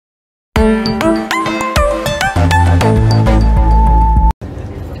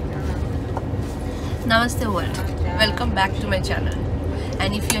Namaste world, welcome back to my channel,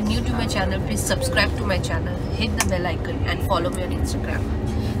 and if you're new to my channel, please subscribe to my channel, hit the bell icon and follow me on Instagram.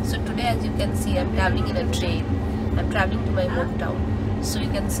 So today, as you can see, I'm traveling in a train. I'm traveling to my hometown. So you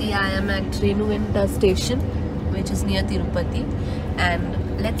can see I am at Renuventa station, which is near Tirupati,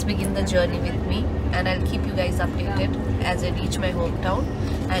 and let's begin the journey with me, and I'll keep you guys updated as I reach my hometown.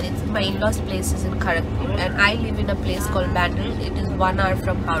 And it's my in-laws place is in Kharagpur, and I live in a place called Bandel. It is 1 hour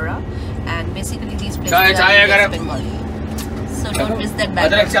from Howrah, and basically these places are in West Bengal. So don't miss that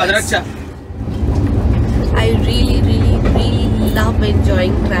background. I really love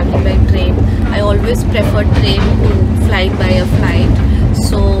enjoying traveling by train. I always prefer train to flying by a flight.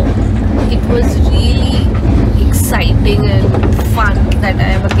 So it was really exciting and fun that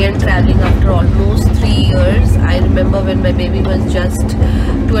I am again traveling after almost 3 years. I remember when my baby was just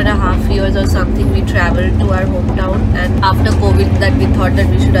 2.5 years or something, we traveled to our hometown, and after COVID that we thought that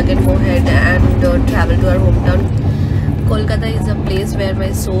we should again go ahead and travel to our hometown. Kolkata is a place where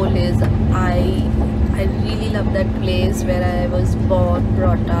my soul is. I really love that place where I was born,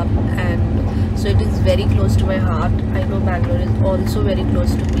 brought up, and so it is very close to my heart. I know Bangalore is also very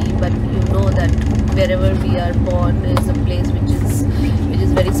close to me, but you know that wherever we are born is a place which is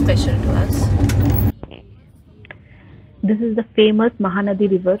very special to us. This is the famous Mahanadi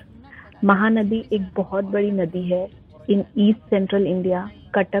river. Mahanadi एक बहुत बड़ी नदी है in East Central India,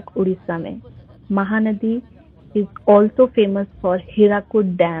 Cuttack Orissa में. Mahanadi is also famous for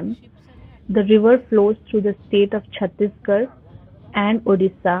Hirakud Dam. The river flows through the state of Chhattisgarh and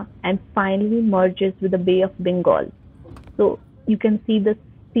Odisha and finally merges with the Bay of Bengal. So you can see the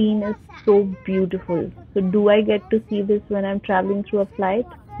scene is so beautiful. So do I get to see this when I'm traveling through a flight?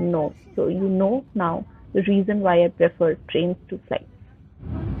 No. So you know now the reason why I prefer trains to flights.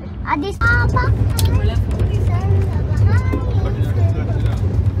 I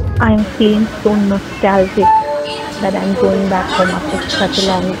am feeling so nostalgic that I'm going back home after such a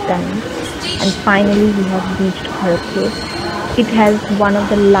long time. And finally we have reached Kharagpur. It has one of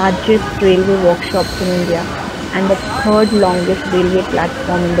the largest railway workshops in India and the third longest railway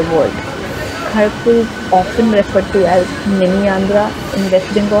platform in the world. Kharagpur is often referred to as Mini Andhra in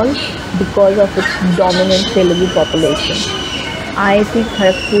West Bengal because of its dominant Telugu population. IIT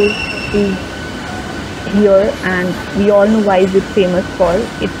Kharagpur is here, and we all know why is it famous for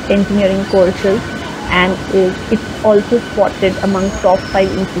its engineering courses, and it's also spotted among top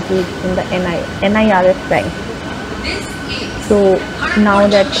 5 institutes in the NIRF rank. So now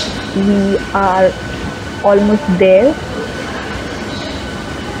that we are almost there,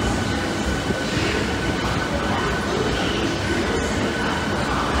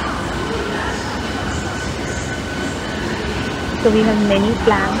 so we have many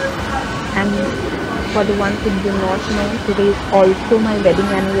plans, and for the ones who do not know, today is also my wedding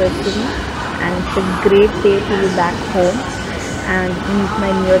anniversary, and it's a great day to be back home and meet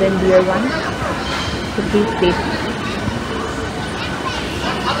my near and dear ones. So please stay tuned.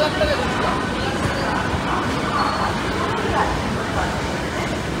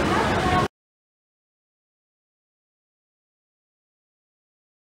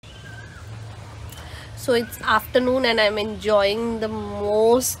 So it's afternoon and I'm enjoying the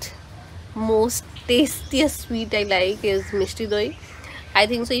most tastiest sweet I like is Mishti Doi. I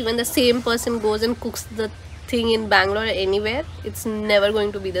think so even the same person goes and cooks the thing in Bangalore or anywhere, it's never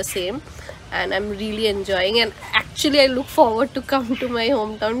going to be the same, and I'm really enjoying. And actually I look forward to come to my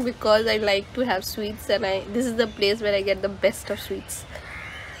hometown because I like to have sweets, and this is the place where I get the best of sweets.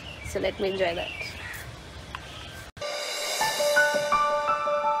 So let me enjoy that.